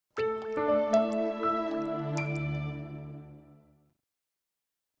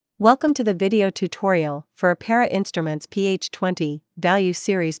Welcome to the video tutorial for Apera Instruments PH20 Value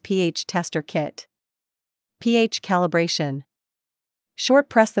Series pH Tester Kit. pH calibration. Short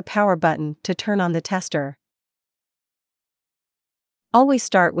press the power button to turn on the tester. Always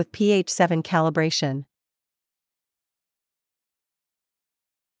start with pH 7 calibration.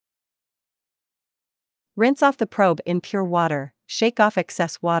 Rinse off the probe in pure water, shake off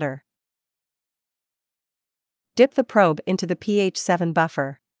excess water. Dip the probe into the pH 7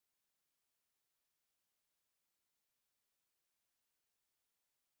 buffer.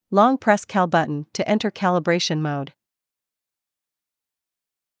 Long press Cal button to enter calibration mode.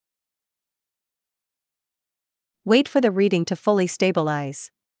 Wait for the reading to fully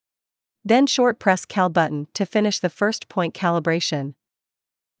stabilize. Then short press Cal button to finish the first point calibration.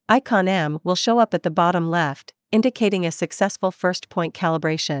 Icon M will show up at the bottom left, indicating a successful first point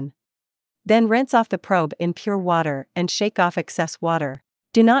calibration. Then rinse off the probe in pure water and shake off excess water.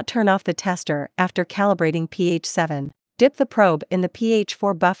 Do not turn off the tester after calibrating pH 7. Dip the probe in the pH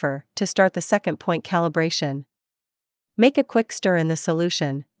 4 buffer to start the second point calibration. Make a quick stir in the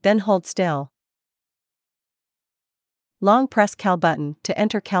solution, then hold still. Long press Cal button to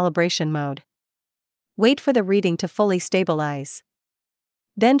enter calibration mode. Wait for the reading to fully stabilize.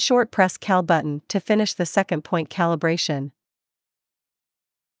 Then short press Cal button to finish the second point calibration.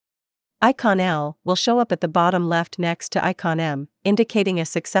 Icon L will show up at the bottom left next to icon M, indicating a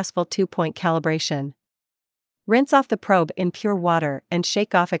successful 2-point calibration. Rinse off the probe in pure water and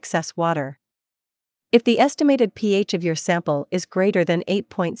shake off excess water. If the estimated pH of your sample is greater than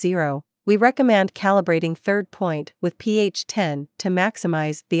 8.0, we recommend calibrating third point with pH 10 to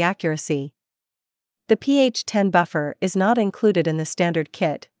maximize the accuracy. The pH 10 buffer is not included in the standard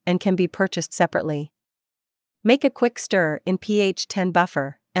kit and can be purchased separately. Make a quick stir in pH 10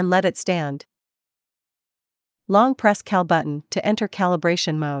 buffer and let it stand. Long press Cal button to enter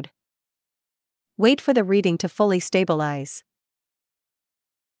calibration mode. Wait for the reading to fully stabilize.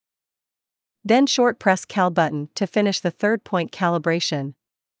 Then short press Cal button to finish the third point calibration.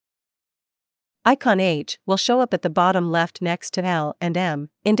 Icon H will show up at the bottom left next to L and M,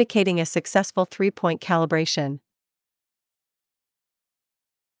 indicating a successful 3-point calibration.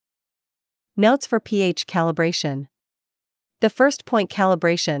 Notes for pH calibration. The first point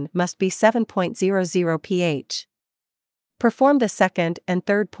calibration must be 7.00 pH. Perform the second and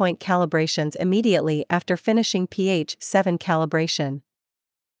third point calibrations immediately after finishing pH 7 calibration.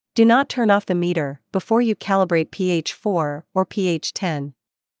 Do not turn off the meter before you calibrate pH 4 or pH 10.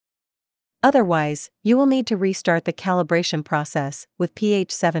 Otherwise, you will need to restart the calibration process with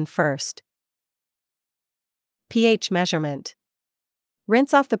pH 7 first. pH measurement.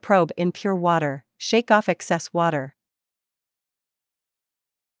 Rinse off the probe in pure water, shake off excess water.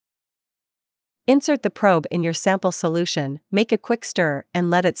 Insert the probe in your sample solution, make a quick stir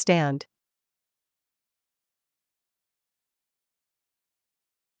and let it stand.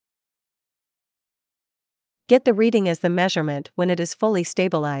 Get the reading as the measurement when it is fully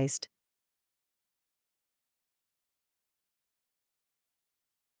stabilized.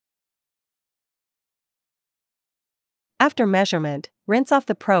 After measurement, rinse off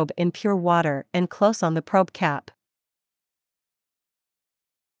the probe in pure water and close on the probe cap.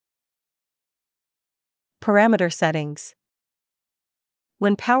 Parameter settings.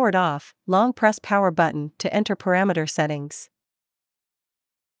 When powered off, long press power button to enter parameter settings.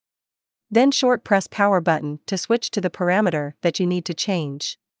 Then short press power button to switch to the parameter that you need to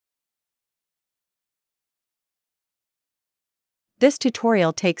change. This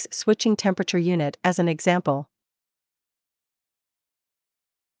tutorial takes switching temperature unit as an example.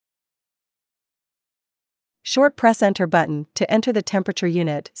 Short press enter button to enter the temperature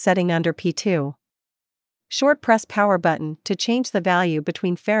unit setting under P2. Short press power button to change the value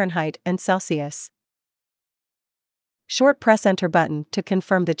between Fahrenheit and Celsius. Short press enter button to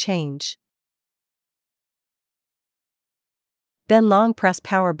confirm the change. Then long press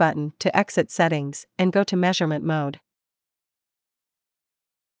power button to exit settings and go to measurement mode.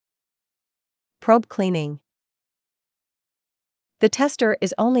 Probe cleaning. The tester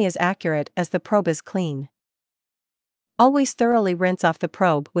is only as accurate as the probe is clean. Always thoroughly rinse off the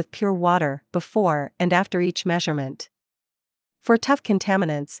probe with pure water before and after each measurement. For tough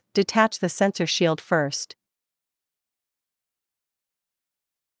contaminants, detach the sensor shield first.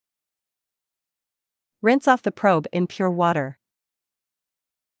 Rinse off the probe in pure water.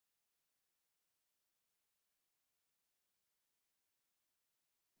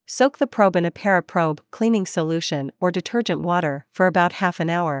 Soak the probe in Apera probe cleaning solution or detergent water for about half an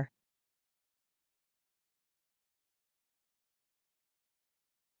hour.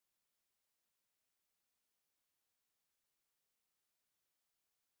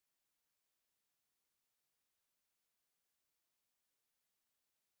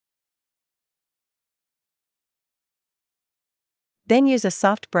 Then use a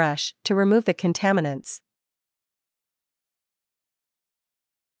soft brush to remove the contaminants.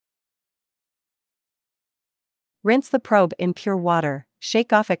 Rinse the probe in pure water,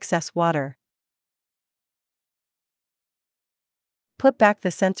 shake off excess water. Put back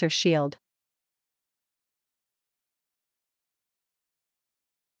the sensor shield.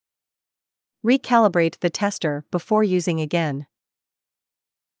 Recalibrate the tester before using again.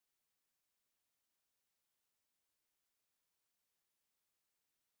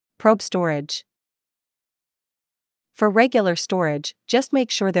 Probe storage. For regular storage, just make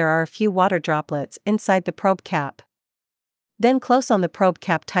sure there are a few water droplets inside the probe cap. Then close on the probe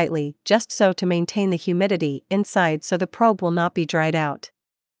cap tightly, just so to maintain the humidity inside so the probe will not be dried out.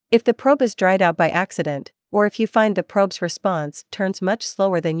 If the probe is dried out by accident, or if you find the probe's response turns much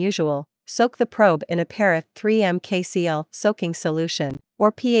slower than usual, soak the probe in Apera 3 mkcl soaking solution,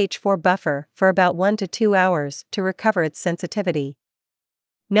 or PH4 buffer, for about 1 to 2 hours to recover its sensitivity.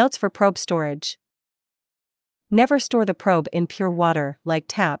 Notes for probe storage. Never store the probe in pure water like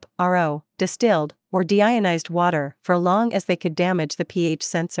tap, RO, distilled, or deionized water for long, as they could damage the pH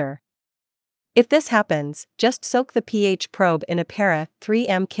sensor. If this happens, just soak the pH probe in Apera 3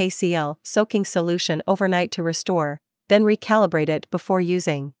 mkcl soaking solution overnight to restore, then recalibrate it before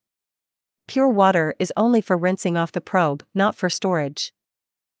using. Pure water is only for rinsing off the probe, not for storage.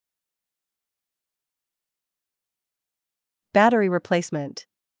 Battery replacement.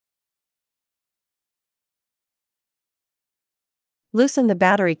 Loosen the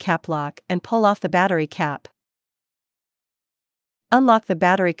battery cap lock and pull off the battery cap. Unlock the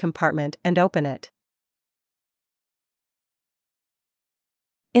battery compartment and open it.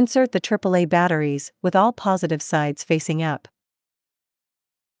 Insert the AAA batteries with all positive sides facing up.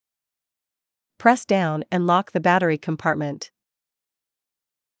 Press down and lock the battery compartment.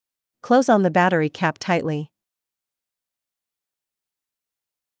 Close on the battery cap tightly.